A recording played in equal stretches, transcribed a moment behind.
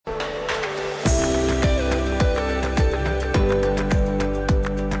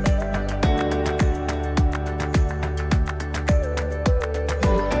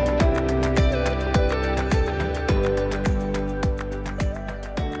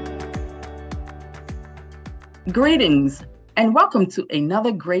Greetings and welcome to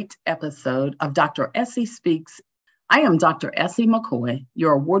another great episode of Dr. Essie Speaks. I am Dr. Essie McCoy,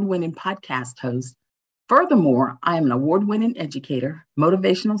 your award-winning podcast host. Furthermore, I am an award-winning educator,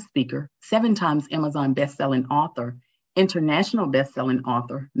 motivational speaker, 7 times Amazon best-selling author, international best-selling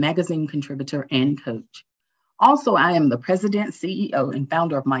author, magazine contributor, and coach. Also, I am the president, CEO, and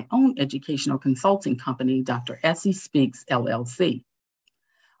founder of my own educational consulting company, Dr. Essie Speaks, LLC.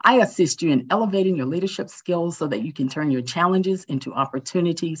 I assist you in elevating your leadership skills so that you can turn your challenges into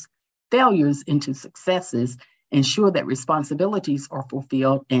opportunities, failures into successes, ensure that responsibilities are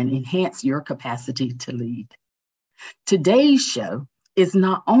fulfilled, and enhance your capacity to lead. Today's show is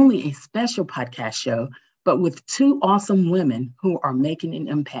not only a special podcast show, but with 2 awesome women who are making an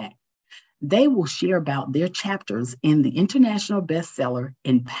impact. They will share about their chapters in the international bestseller,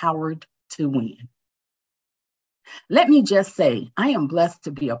 Empowered to Win. Let me just say, I am blessed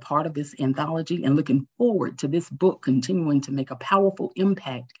to be a part of this anthology and looking forward to this book continuing to make a powerful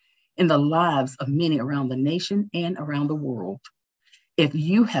impact in the lives of many around the nation and around the world. If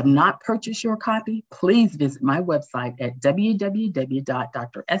you have not purchased your copy, please visit my website at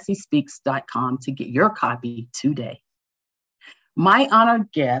www.dressiespeaks.com to get your copy today. My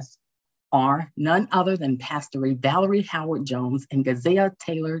honored guests are none other than Pastor Valerie Howard Jones and Gazelle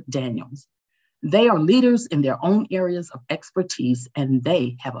Taylor Daniels. They are leaders in their own areas of expertise, and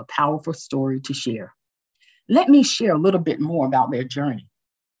they have a powerful story to share. Let me share a little bit more about their journey.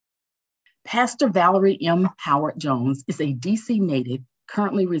 Pastor Valerie M. Howard Jones is a DC native,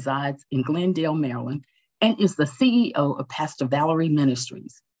 currently resides in Glendale, Maryland, and is the CEO of Pastor Valerie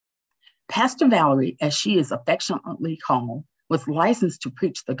Ministries. Pastor Valerie, as she is affectionately called, was licensed to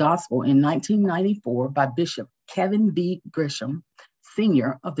preach the gospel in 1994 by Bishop Kevin B. Grisham,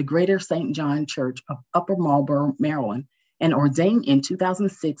 Senior of the Greater St. John Church of Upper Marlboro, Maryland, and ordained in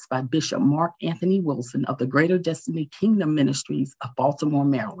 2006 by Bishop Mark Anthony Wilson of the Greater Destiny Kingdom Ministries of Baltimore,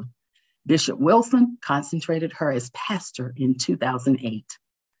 Maryland. Bishop Wilson concentrated her as pastor in 2008.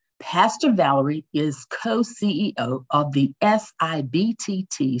 Pastor Valerie is co-CEO of the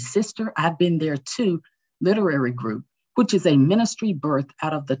SIBTT, Sister I've Been There Too literary group, which is a ministry birthed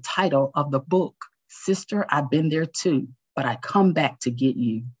out of the title of the book, Sister I've Been There Too, But I Come Back to Get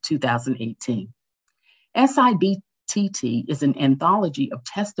You, 2018. SIBTT is an anthology of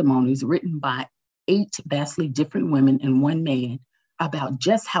testimonies written by 8 vastly different women and 1 man about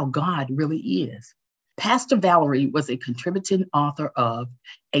just how God really is. Pastor Valerie was a contributing author of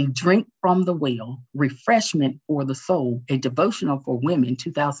A Drink from the Well, Refreshment for the Soul, a devotional for women,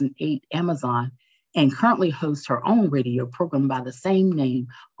 2008, Amazon, and currently hosts her own radio program by the same name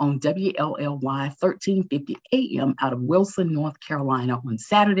on WLLY 1350 AM out of Wilson, North Carolina on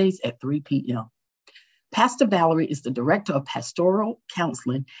Saturdays at 3 p.m. Pastor Valerie is the Director of Pastoral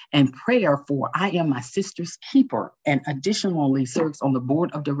Counseling and Prayer for I Am My Sister's Keeper, and additionally serves on the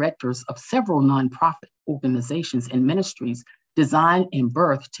board of directors of several nonprofit organizations and ministries designed and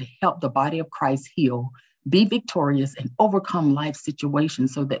birthed to help the body of Christ heal, be victorious, and overcome life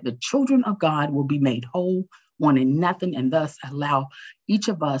situations so that the children of God will be made whole, wanting nothing, and thus allow each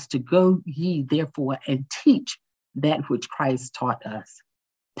of us to go ye therefore and teach that which Christ taught us.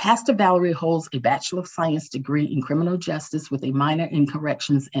 Pastor Valerie holds a Bachelor of Science degree in criminal justice with a minor in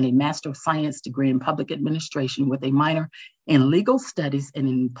corrections and a Master of Science degree in public administration with a minor in legal studies and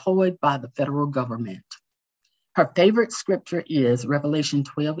employed by the federal government. Her favorite scripture is Revelation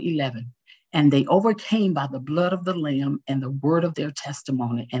 12:11. And they overcame by the blood of the Lamb and the word of their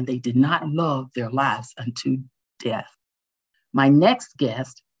testimony, and they did not love their lives unto death. My next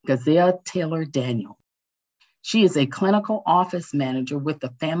guest, Gazelle Taylor Daniel. She is a clinical office manager with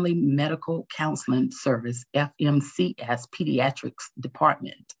the Family Medical Counseling Service, FMCS Pediatrics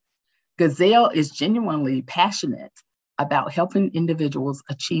Department. Gazelle is genuinely passionate about helping individuals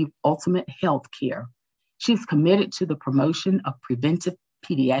achieve ultimate health care. She's committed to the promotion of preventive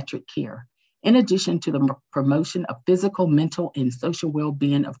pediatric care, in addition to the promotion of physical, mental, and social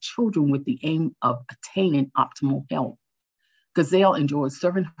well-being of children with the aim of attaining optimal health. Gazelle enjoys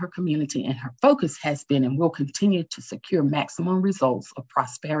serving her community, and her focus has been and will continue to secure maximum results of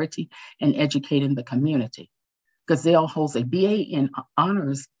prosperity and educating the community. Gazelle holds a BA in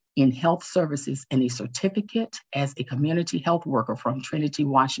Honors in Health Services and a certificate as a community health worker from Trinity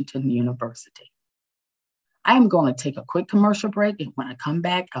Washington University. I am going to take a quick commercial break, and when I come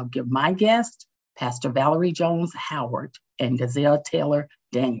back, I'll give my guest, Pastor Valerie Jones Howard and Gazelle Taylor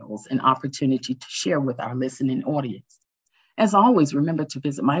Daniels, an opportunity to share with our listening audience. As always, remember to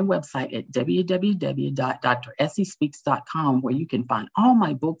visit my website at www.dressiespeaks.com, where you can find all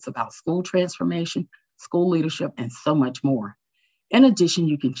my books about school transformation, school leadership, and so much more. In addition,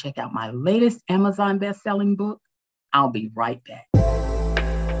 you can check out my latest Amazon best-selling book. I'll be right back.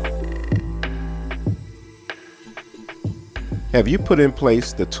 Have you put in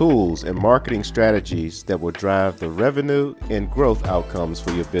place the tools and marketing strategies that will drive the revenue and growth outcomes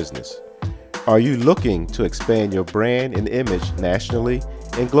for your business? Are you looking to expand your brand and image nationally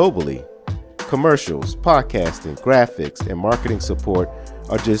and globally? Commercials, podcasting, graphics, and marketing support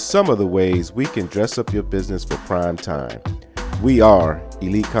are just some of the ways we can dress up your business for prime time. We are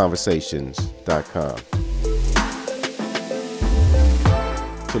EliteConversations.com.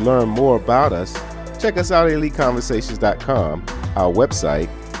 To learn more about us, check us out at EliteConversations.com, our website,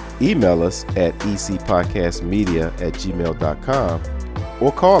 email us at ecpodcastmedia@gmail.com,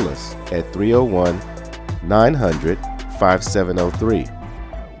 or call us at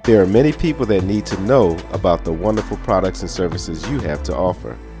 301-900-5703. There are many people that need to know about the wonderful products and services you have to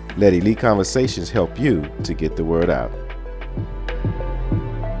offer. Let Elite Conversations help you to get the word out.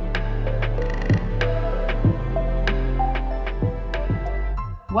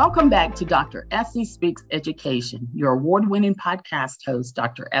 Welcome back to Dr. Essie Speaks Education, your award-winning podcast host,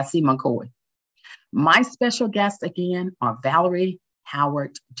 Dr. Essie McCoy. My special guests again are Valerie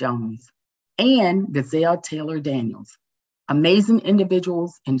Howard Jones and Gazelle Taylor Daniels. Amazing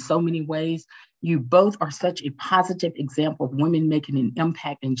individuals in so many ways. You both are such a positive example of women making an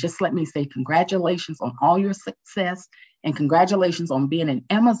impact. And just let me say congratulations on all your success and congratulations on being an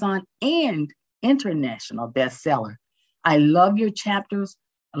Amazon and international bestseller. I love your chapters,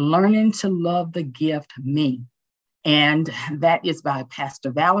 Learning to Love the Gift, Me. And that is by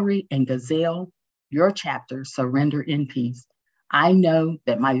Pastor Valerie and Gazelle, your chapter, Surrender in Peace. I know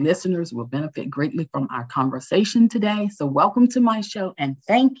that my listeners will benefit greatly from our conversation today. So welcome to my show and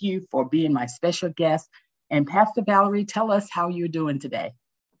thank you for being my special guest. And Pastor Valerie, tell us how you're doing today.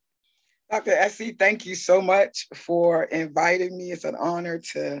 Dr. Essie, thank you so much for inviting me. It's an honor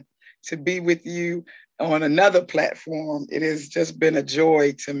to be with you on another platform. It has just been a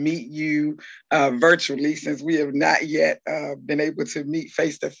joy to meet you virtually, since we have not yet been able to meet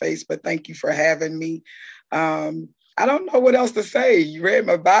face to face, but thank you for having me. I don't know what else to say. You read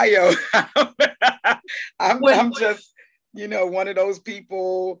my bio. I'm just, one of those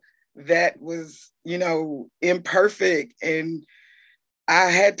people that was, imperfect, and I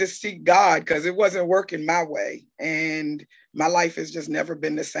had to seek God because it wasn't working my way. And my life has just never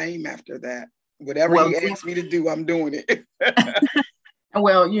been the same after that. Whatever he asked me to do, I'm doing it.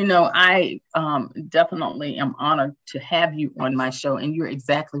 Well, I definitely am honored to have you on my show. And you're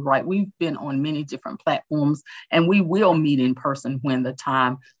exactly right. We've been on many different platforms, and we will meet in person when the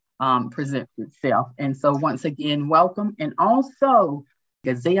time presents itself. And so once again, welcome. And also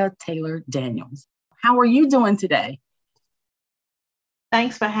Gazelle Taylor Daniels. How are you doing today?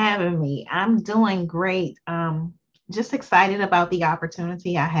 Thanks for having me. I'm doing great. Just excited about the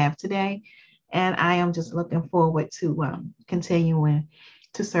opportunity I have today. And I am just looking forward to continuing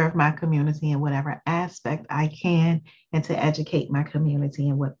to serve my community in whatever aspect I can and to educate my community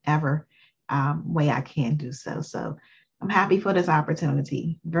in whatever way I can do so. So I'm happy for this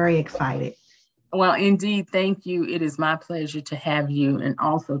opportunity. Very excited. Well, indeed, thank you. It is my pleasure to have you and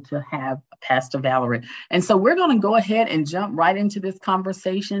also to have Pastor Valerie. And so we're going to go ahead and jump right into this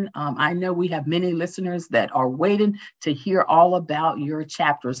conversation. I know we have many listeners that are waiting to hear all about your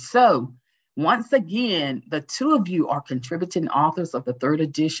chapters. So once again, the two of you are contributing authors of the third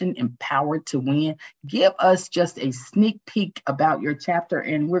edition, Empowered to Win. Give us just a sneak peek about your chapter,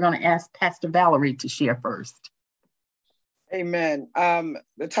 and we're going to ask Pastor Valerie to share first. Amen.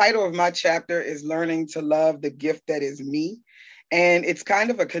 The title of my chapter is Learning to Love the Gift That Is Me. And it's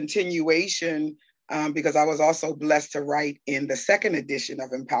kind of a continuation because I was also blessed to write in the second edition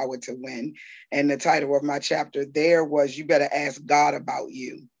of Empowered to Win. And the title of my chapter there was You Better Ask God About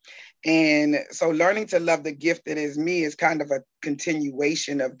You. And so learning to love the gift that is me is kind of a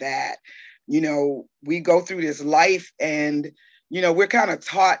continuation of that. We go through this life and, we're kind of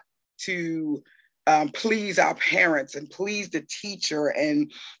taught to please our parents and please the teacher.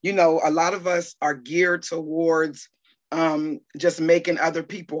 And, a lot of us are geared towards just making other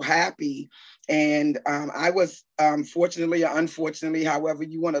people happy. And I was fortunately or unfortunately, however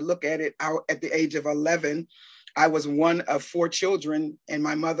you want to look at it, out at the age of 11, I was one of 4 children, and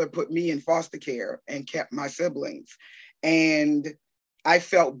my mother put me in foster care and kept my siblings. And I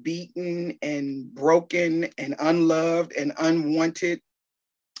felt beaten and broken and unloved and unwanted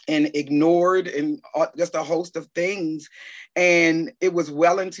and ignored and just a host of things. And it was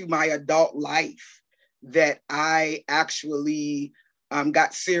well into my adult life that I actually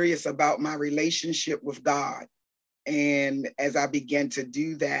got serious about my relationship with God. And as I began to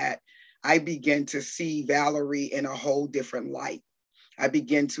do that, I began to see Valerie in a whole different light. I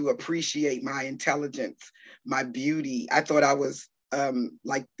began to appreciate my intelligence, my beauty. I thought I was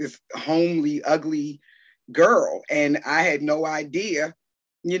like this homely, ugly girl. And I had no idea,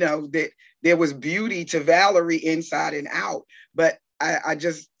 that there was beauty to Valerie inside and out. But I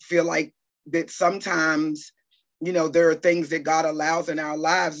just feel like that sometimes, there are things that God allows in our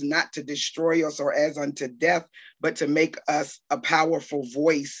lives not to destroy us or as unto death, but to make us a powerful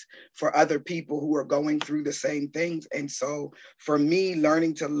voice for other people who are going through the same things. And so for me,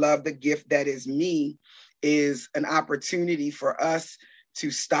 learning to love the gift that is me is an opportunity for us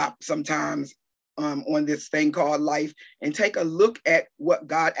to stop sometimes on this thing called life and take a look at what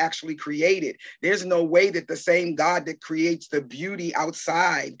God actually created. There's no way that the same God that creates the beauty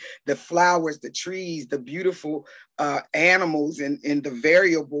outside, the flowers, the trees, the beautiful animals and the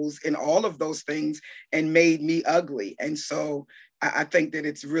variables and all of those things and made me ugly. And so I think that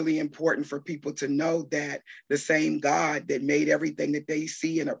it's really important for people to know that the same God that made everything that they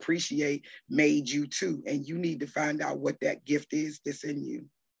see and appreciate made you too. And you need to find out what that gift is that's in you.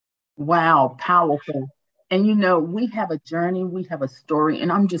 Wow, powerful. And we have a journey, we have a story,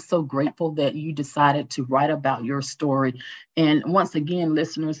 and I'm just so grateful that you decided to write about your story. And once again,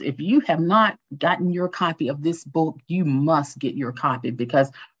 listeners, if you have not gotten your copy of this book, you must get your copy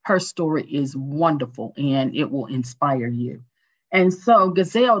because her story is wonderful and it will inspire you. And so,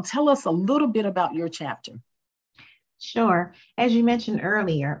 Gazelle, tell us a little bit about your chapter. Sure. As you mentioned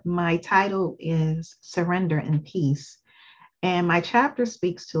earlier, my title is Surrender and Peace. And my chapter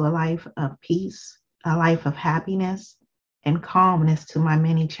speaks to a life of peace, a life of happiness and calmness to my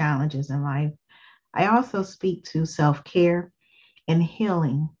many challenges in life. I also speak to self-care and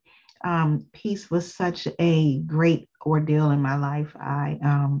healing. Peace was such a great ordeal in my life.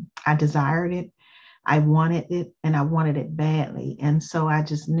 I desired it, I wanted it, and I wanted it badly. And so I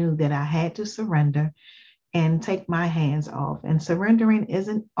just knew that I had to surrender and take my hands off. And surrendering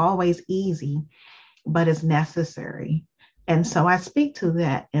isn't always easy, but it's necessary. And so I speak to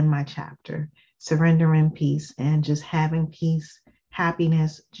that in my chapter, surrendering peace and just having peace,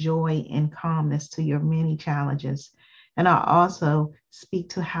 happiness, joy, and calmness to your many challenges. And I also speak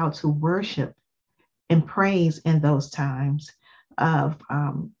to how to worship and praise in those times of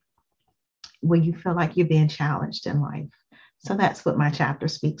when you feel like you're being challenged in life. So that's what my chapter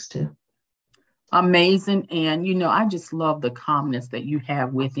speaks to. Amazing. And, I just love the calmness that you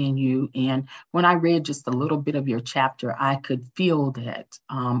have within you. And when I read just a little bit of your chapter, I could feel that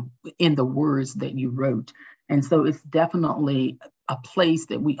in the words that you wrote. And so it's definitely a place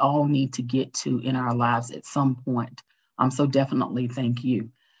that we all need to get to in our lives at some point. So definitely thank you.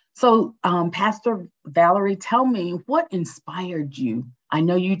 So Pastor Valerie, tell me what inspired you? I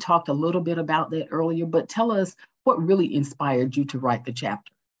know you talked a little bit about that earlier, but tell us what really inspired you to write the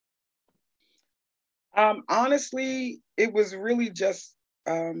chapter. Honestly, it was really just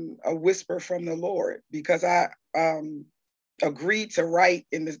a whisper from the Lord because I agreed to write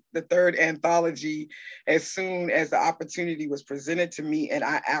in the third anthology as soon as the opportunity was presented to me. And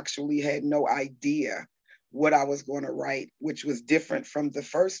I actually had no idea what I was going to write, which was different from the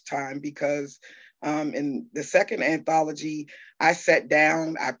first time because in the second anthology, I sat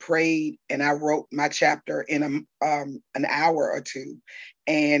down, I prayed, and I wrote my chapter in an hour or two.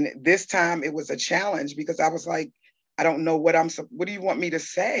 And this time it was a challenge because I was like, I don't know what do you want me to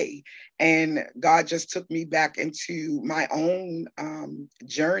say? And God just took me back into my own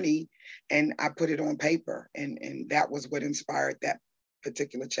journey and I put it on paper. And that was what inspired that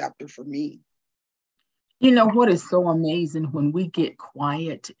particular chapter for me. What is so amazing when we get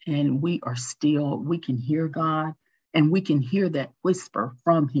quiet and we are still, we can hear God and we can hear that whisper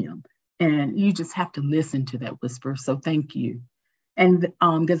from him. And you just have to listen to that whisper. So thank you. And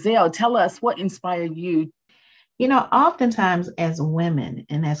Gazelle, tell us what inspired you. Oftentimes as women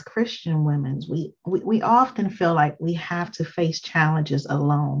and as Christian women, we often feel like we have to face challenges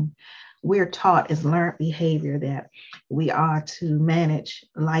alone. We're taught as learned behavior that we are to manage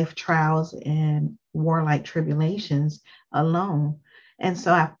life trials and warlike tribulations alone. And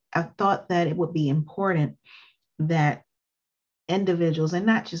so I thought that it would be important that individuals, and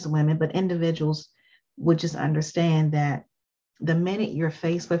not just women, but individuals would just understand that the minute you're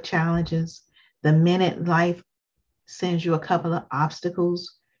faced with challenges, the minute life sends you a couple of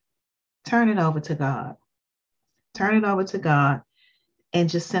obstacles, turn it over to God. Turn it over to God and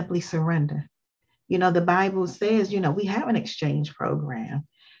just simply surrender. The Bible says, we have an exchange program.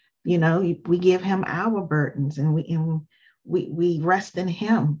 We give him our burdens and we rest in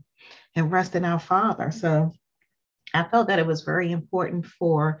him and rest in our Father. So I felt that it was very important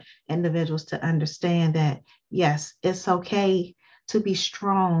for individuals to understand that, yes, it's okay to be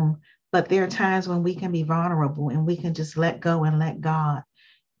strong But there are times when we can be vulnerable and we can just let go and let God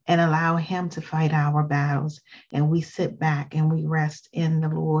and allow him to fight our battles. And we sit back and we rest in the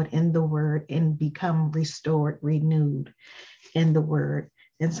Lord, in the word, and become restored, renewed in the word.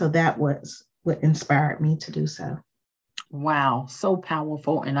 And so that was what inspired me to do so. Wow, so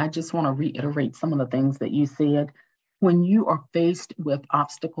powerful. And I just want to reiterate some of the things that you said. When you are faced with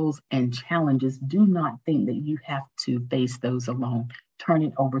obstacles and challenges, do not think that you have to face those alone. Turn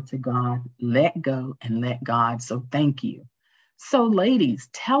it over to God, let go, and let God. So thank you. So, ladies,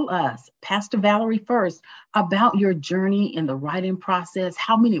 tell us, Pastor Valerie first, about your journey in the writing process.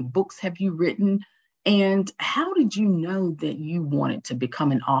 How many books have you written? And how did you know that you wanted to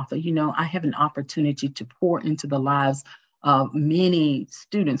become an author? You know, I have an opportunity to pour into the lives of many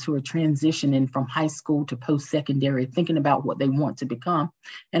students who are transitioning from high school to post-secondary, thinking about what they want to become.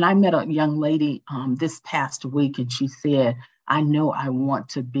 And I met a young lady this past week, and she said, I know I want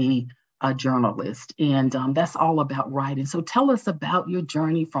to be a journalist. And that's all about writing. So tell us about your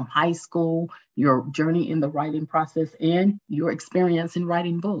journey from high school, your journey in the writing process, and your experience in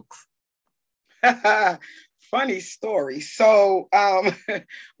writing books. Funny story. So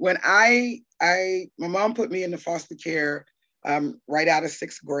when my mom put me into foster care right out of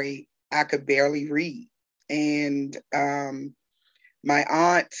 6th grade, I could barely read. And my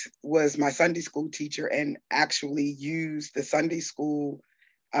aunt was my Sunday school teacher and actually used the Sunday school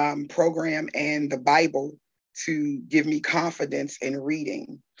program and the Bible to give me confidence in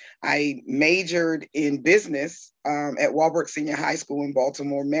reading. I majored in business at Walbrook Senior High School in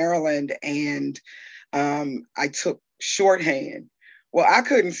Baltimore, Maryland, and I took shorthand. Well, I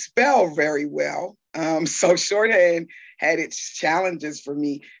couldn't spell very well, so shorthand had its challenges for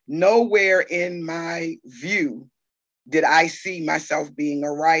me. Nowhere in my view did I see myself being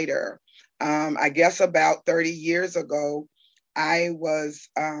a writer. I guess about 30 years ago, I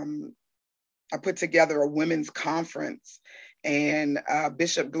put together a women's conference, and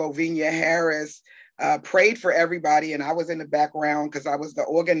Bishop Glovinia Harris prayed for everybody. And I was in the background because I was the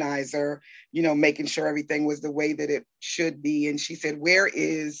organizer, you know, making sure everything was the way that it should be. And she said, "Where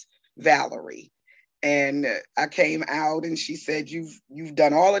is Valerie?" And I came out and she said, you've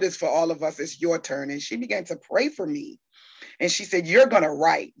done all of this for all of us. It's your turn. And she began to pray for me. And she said, "You're going to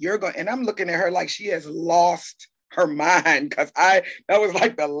write. And I'm looking at her like she has lost her mind, because that was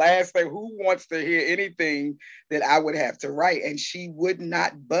like the last thing. Who wants to hear anything that I would have to write? And she would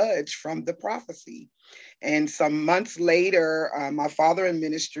not budge from the prophecy. And some months later, my father in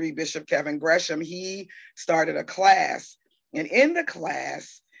ministry, Bishop Kevin Gresham, he started a class. And in the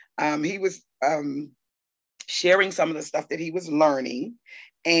class, he was sharing some of the stuff that he was learning.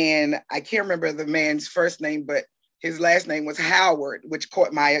 And I can't remember the man's first name, but his last name was Howard, which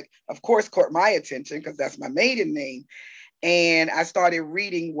caught my attention because that's my maiden name. And I started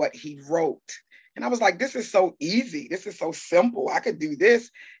reading what he wrote. And I was like, this is so easy. This is so simple. I could do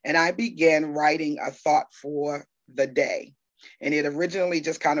this. And I began writing a thought for the day. And it originally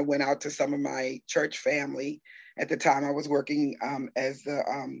just kind of went out to some of my church family. At the time, I was working as the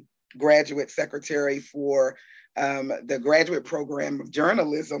graduate secretary for the graduate program of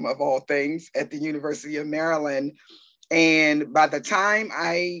journalism, of all things, at the University of Maryland. And by the time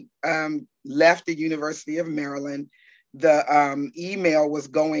I left the University of Maryland, the email was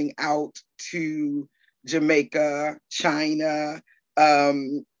going out to Jamaica, China,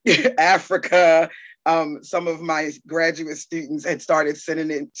 Africa. Some of my graduate students had started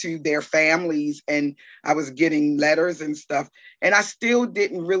sending it to their families, and I was getting letters and stuff. And I still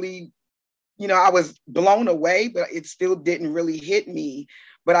didn't really, I was blown away, but it still didn't really hit me.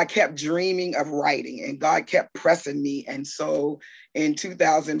 But I kept dreaming of writing, and God kept pressing me. And so in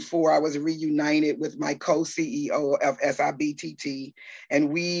 2004, I was reunited with my co-CEO of SIBTT,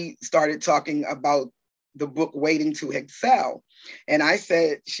 and we started talking about the book Waiting to Excel. And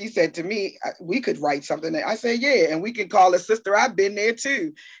she said to me, we could write something. I said, yeah, and we can call it Sister, I've Been There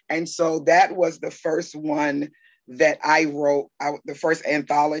Too. And so that was the first one that I wrote, the first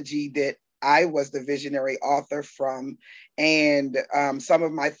anthology that I was the visionary author from. And some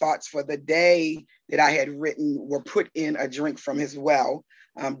of my thoughts for the day that I had written were put in A Drink from His Well.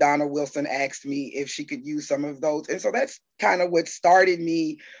 Donna Wilson asked me if she could use some of those. And so that's kind of what started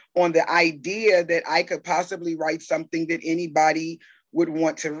me on the idea that I could possibly write something that anybody would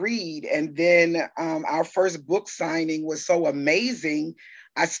want to read. And then our first book signing was so amazing,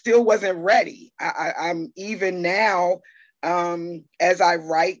 I still wasn't ready. I'm even now, as I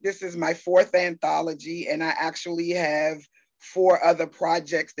write, this is my fourth anthology, and I actually have 4 other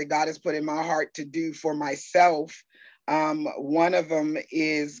projects that God has put in my heart to do for myself. One of them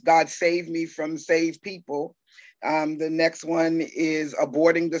is God Save Me from Saved People. The next one is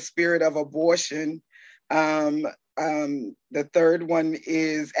Aborting the Spirit of Abortion. The third one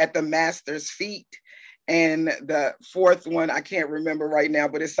is At the Master's Feet. And the fourth one, I can't remember right now,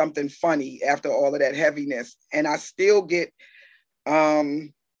 but it's something funny after all of that heaviness. And I still get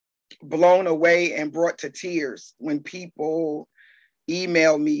blown away and brought to tears when people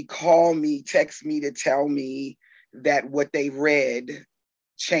email me, call me, text me to tell me that what they read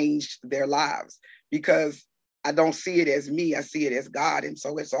changed their lives, because I don't see it as me, I see it as God. And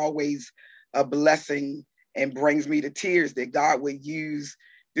so it's always a blessing and brings me to tears that God would use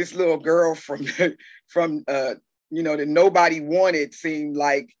this little girl from that nobody wanted, seemed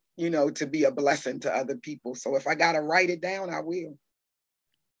like, to be a blessing to other people. So if I got to write it down, I will.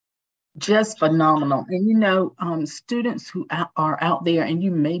 Just phenomenal. And students who are out there, and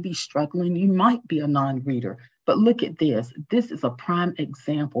you may be struggling, you might be a non-reader, but look at this. This is a prime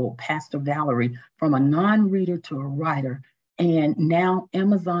example, Pastor Valerie, from a non-reader to a writer, and now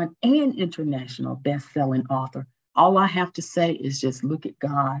Amazon and international best-selling author. All I have to say is just look at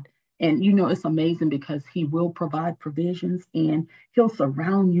God. And it's amazing because he will provide provisions, and he'll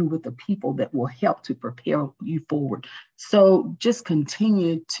surround you with the people that will help to prepare you forward. So just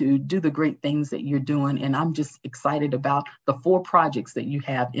continue to do the great things that you're doing. And I'm just excited about the 4 projects that you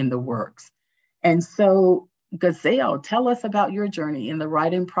have in the works. And so, Gazelle, tell us about your journey in the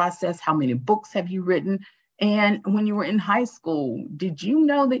writing process. How many books have you written? And when you were in high school, did you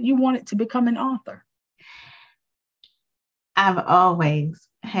know that you wanted to become an author? I've always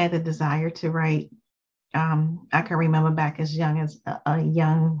had the desire to write. I can remember back as young as a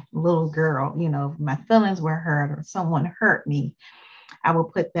young little girl, if my feelings were hurt or someone hurt me, I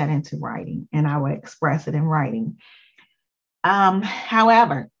would put that into writing and I would express it in writing.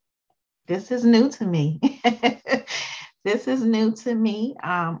 However, this is new to me. This is new to me.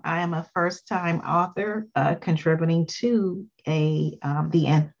 I am a first-time author contributing to the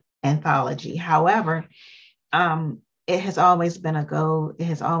anthology. However, it has always been a goal. It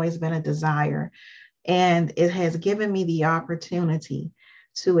has always been a desire. And it has given me the opportunity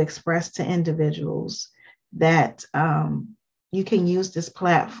to express to individuals that you can use this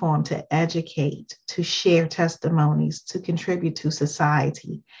platform to educate, to share testimonies, to contribute to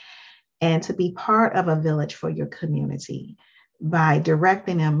society, and to be part of a village for your community by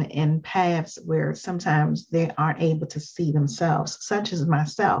directing them in paths where sometimes they aren't able to see themselves, such as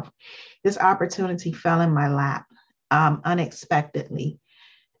myself. This opportunity fell in my lap unexpectedly.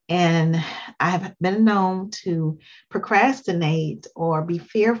 And I have been known to procrastinate or be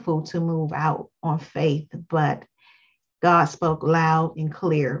fearful to move out on faith, but God spoke loud and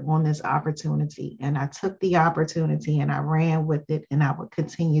clear on this opportunity. And I took the opportunity and I ran with it, and I would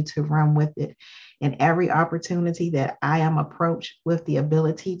continue to run with it. And every opportunity that I am approached with the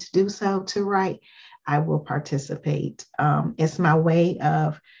ability to do so, to write, I will participate. It's my way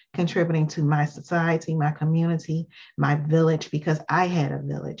of contributing to my society, my community, my village, because I had a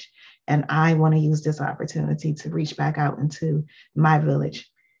village, and I want to use this opportunity to reach back out into my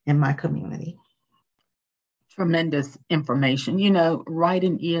village and my community. Tremendous information.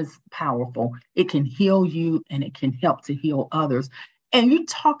 Writing is powerful. It can heal you and it can help to heal others. And you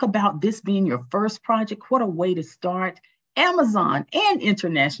talk about this being your first project. What a way to start. Amazon and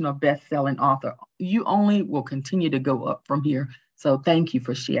international best-selling author. You only will continue to go up from here. So thank you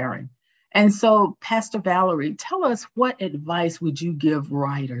for sharing. And so, Pastor Valerie, tell us, what advice would you give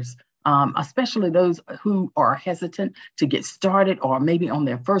writers, especially those who are hesitant to get started or maybe on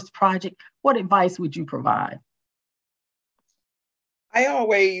their first project? What advice would you provide? I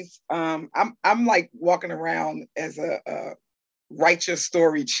always, I'm like walking around as a write your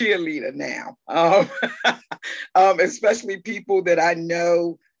story cheerleader now, especially people that I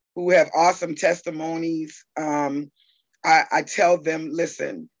know who have awesome testimonies. I tell them,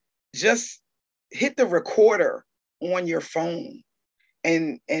 listen, just hit the recorder on your phone.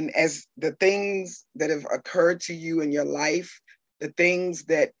 And as the things that have occurred to you in your life, the things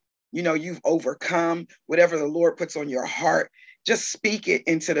that, you've overcome, whatever the Lord puts on your heart, just speak it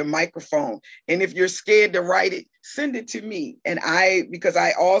into the microphone. And if you're scared to write it, send it to me. And because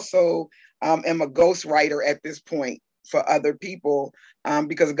I also am a ghostwriter at this point for other people,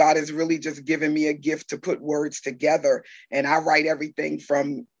 because God has really just given me a gift to put words together. And I write everything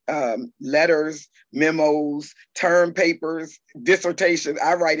from letters, memos, term papers, dissertations.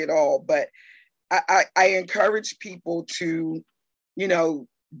 I write it all. But I encourage people to,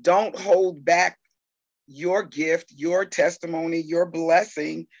 don't hold back your gift, your testimony, your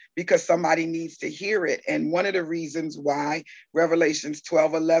blessing, because somebody needs to hear it. And one of the reasons why Revelations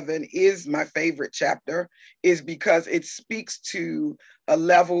 12:11 is my favorite chapter is because it speaks to a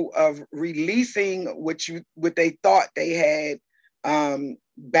level of releasing what they thought they had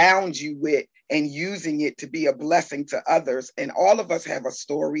bound you with, and using it to be a blessing to others. And all of us have a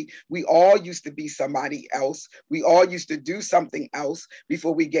story. We all used to be somebody else. We all used to do something else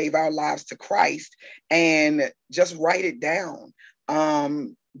before we gave our lives to Christ. And just write it down.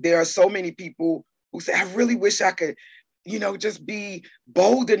 There are so many people who say, I really wish I could, just be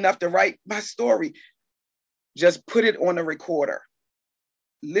bold enough to write my story. Just put it on a recorder.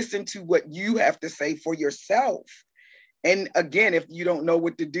 Listen to what you have to say for yourself. And again, if you don't know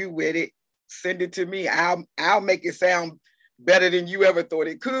what to do with it, send it to me. I'll make it sound better than you ever thought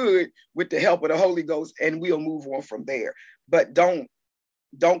it could with the help of the Holy Ghost, and we'll move on from there. But don't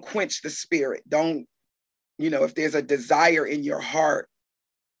quench the spirit. Don't, if there's a desire in your heart,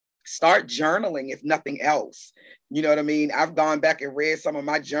 start journaling, if nothing else. You know what I mean? I've gone back and read some of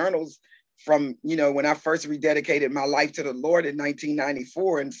my journals from, when I first rededicated my life to the Lord in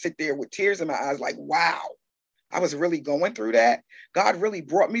 1994, and sit there with tears in my eyes like, wow, I was really going through that. God really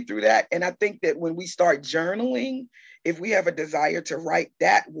brought me through that. And I think that when we start journaling, if we have a desire to write,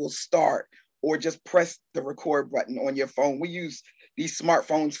 that will start. Or just press the record button on your phone. We use these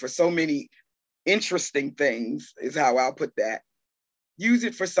smartphones for so many interesting things, is how I'll put that. Use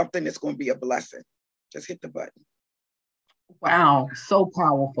it for something that's going to be a blessing. Just hit the button. Wow, so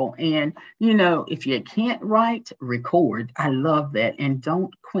powerful. And, if you can't write, record. I love that. And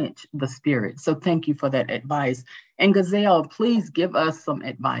don't quench the spirit. So thank you for that advice. And Gazelle, please give us some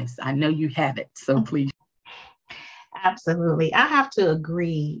advice. I know you have it, so please. Absolutely. I have to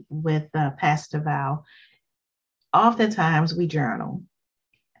agree with Pastor Val. Oftentimes we journal.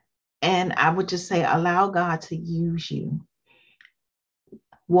 And I would just say, allow God to use you.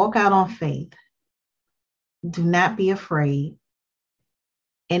 Walk out on faith. Do not be afraid.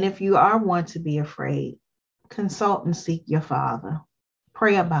 And if you are one to be afraid, consult and seek your Father.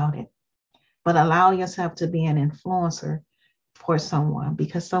 Pray about it. But allow yourself to be an influencer for someone,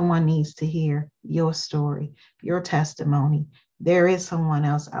 because someone needs to hear your story, your testimony. There is someone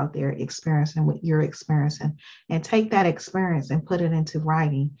else out there experiencing what you're experiencing. And take that experience and put it into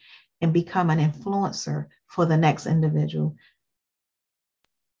writing and become an influencer for the next individual.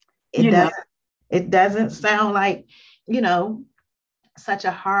 It doesn't sound like, such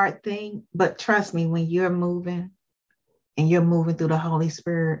a hard thing, but trust me, when you're moving and you're moving through the Holy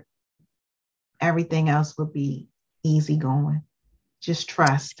Spirit, everything else will be easy going. Just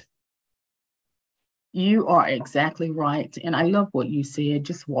trust. You are exactly right. And I love what you said.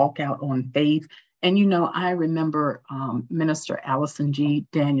 Just walk out on faith. And, I remember Minister Allison G.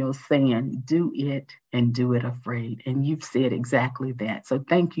 Daniels saying, do it and do it afraid. And you've said exactly that. So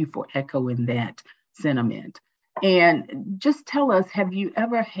thank you for echoing that sentiment. And just tell us, have you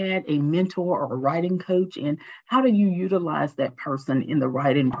ever had a mentor or a writing coach? And how do you utilize that person in the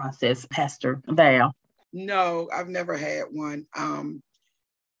writing process, Pastor Val? No, I've never had one.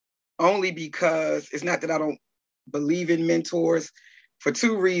 Only because it's not that I don't believe in mentors. For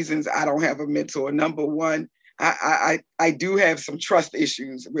two reasons, I don't have a mentor. Number one, I do have some trust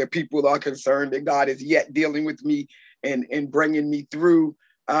issues where people are concerned that God is yet dealing with me and bringing me through.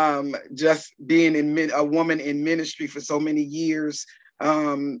 Just being a woman in ministry for so many years,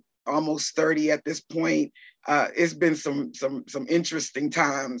 almost 30 at this point, it's been some interesting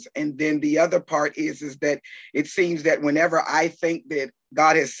times. And then the other part is that it seems that whenever I think that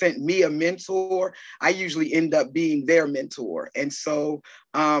God has sent me a mentor, I usually end up being their mentor. And so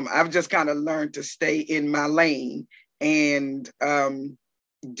I've just kind of learned to stay in my lane and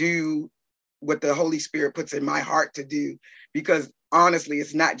do what the Holy Spirit puts in my heart to do, because honestly,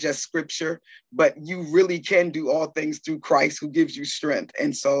 it's not just scripture, but you really can do all things through Christ who gives you strength.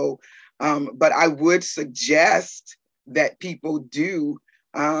 And so, but I would suggest that people do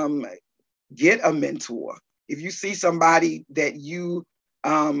get a mentor. If you see somebody that you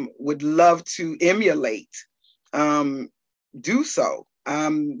would love to emulate, do so.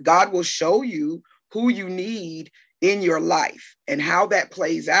 God will show you who you need in your life, and how that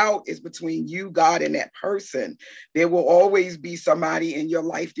plays out is between you, God, and that person. There will always be somebody in your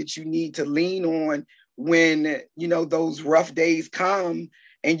life that you need to lean on when, those rough days come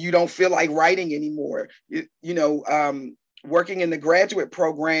and you don't feel like writing anymore. working in the graduate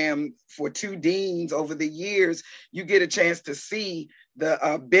program for 2 deans over the years, you get a chance to see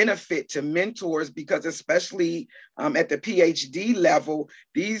the benefit to mentors, because especially at the PhD level,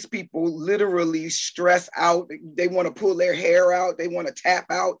 these people literally stress out. They want to pull their hair out, they want to tap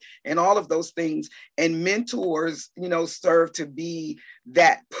out, and all of those things. And mentors, serve to be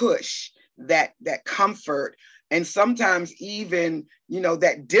that push, that comfort, and sometimes even,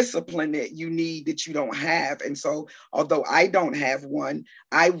 that discipline that you need that you don't have. And so, although I don't have one,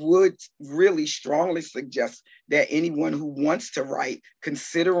 I would really strongly suggest that anyone who wants to write,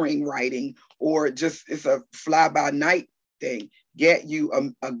 considering writing, or just it's a fly-by-night thing, get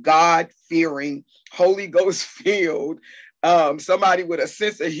you a God-fearing, Holy Ghost-filled, somebody with a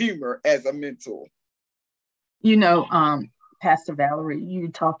sense of humor as a mentor. Pastor Valerie, you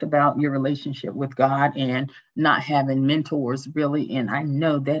talked about your relationship with God and not having mentors really. And I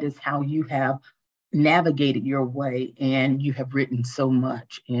know that is how you have navigated your way, and you have written so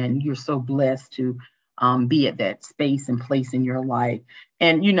much, and you're so blessed to be at that space and place in your life.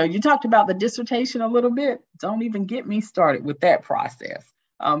 And, you talked about the dissertation a little bit. Don't even get me started with that process.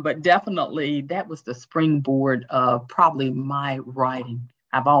 But definitely that was the springboard of probably my writing.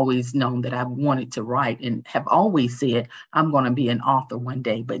 I've always known that I've wanted to write and have always said I'm going to be an author one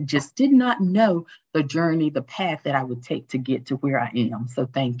day, but just did not know the journey, the path that I would take to get to where I am. So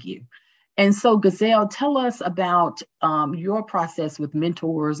thank you. And so Gazelle, tell us about your process with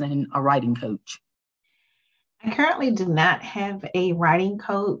mentors and a writing coach. I currently do not have a writing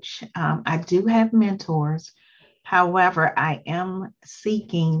coach. I do have mentors. However, I am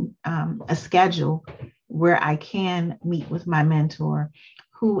seeking a schedule where I can meet with my mentor,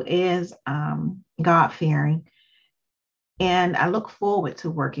 who is God-fearing. And I look forward to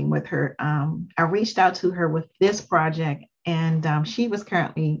working with her. I reached out to her with this project, and she was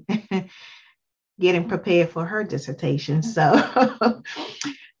currently getting prepared for her dissertation. So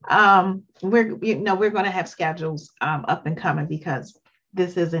we're going to have schedules up and coming, because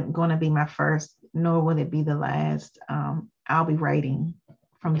this isn't going to be my first, nor will it be the last. I'll be writing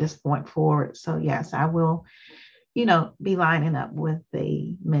from this point forward. So yes, I will, be lining up with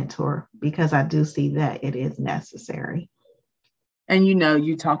a mentor, because I do see that it is necessary. And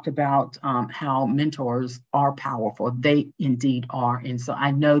you talked about how mentors are powerful. They indeed are. And so I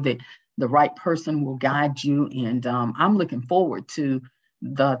know that the right person will guide you. And I'm looking forward to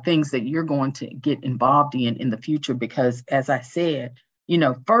the things that you're going to get involved in the future, because as I said,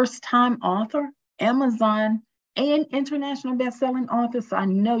 first-time author, Amazon, and international best-selling author. So I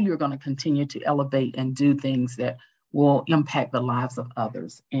know you're going to continue to elevate and do things that will impact the lives of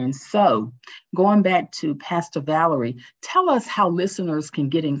others. And so going back to Pastor Valerie, tell us how listeners can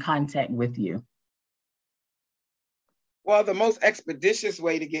get in contact with you. Well, the most expeditious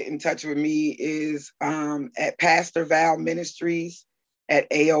way to get in touch with me is at Pastor Val Ministries at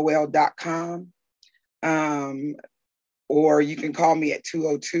AOL.com. Or you can call me at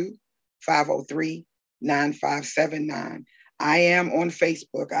 202-503-9579. I am on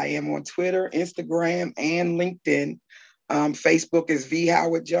Facebook. I am on Twitter, Instagram, and LinkedIn. Facebook is V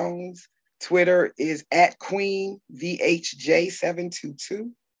Howard Jones. Twitter is at Queen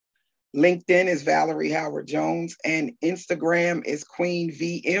VHJ722. LinkedIn is Valerie Howard Jones, and Instagram is Queen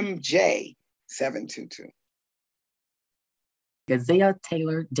VMJ722. Gazelle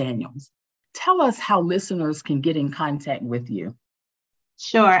Taylor Daniels, tell us how listeners can get in contact with you.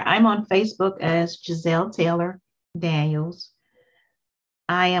 Sure. I'm on Facebook as Giselle Taylor Daniels.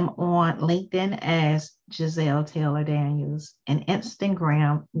 I am on LinkedIn as Giselle Taylor Daniels, and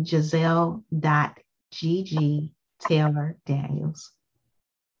Instagram, Giselle.GG Taylor Daniels.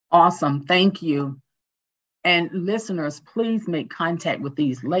 Awesome. Thank you. And listeners, please make contact with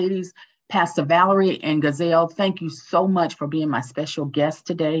these ladies. Pastor Valerie and Gazelle, thank you so much for being my special guest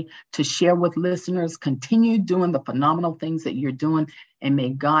today to share with listeners. Continue doing the phenomenal things that you're doing, and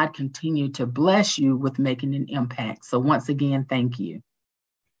may God continue to bless you with making an impact. So once again, thank you.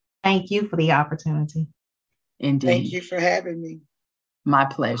 Thank you for the opportunity. Indeed. Thank you for having me. My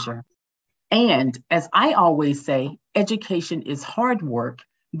pleasure. And as I always say, education is hard work,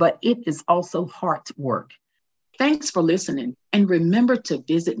 but it is also heart work. Thanks for listening. And remember to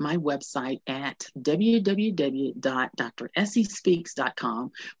visit my website at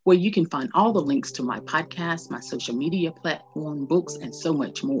www.dressespeaks.com, where you can find all the links to my podcast, my social media platform, books, and so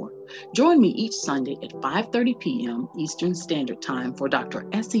much more. Join me each Sunday at 5:30 p.m. Eastern Standard Time for Dr.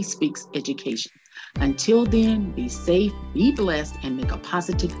 Essie Speaks Education. Until then, be safe, be blessed, and make a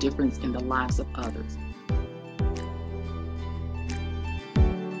positive difference in the lives of others.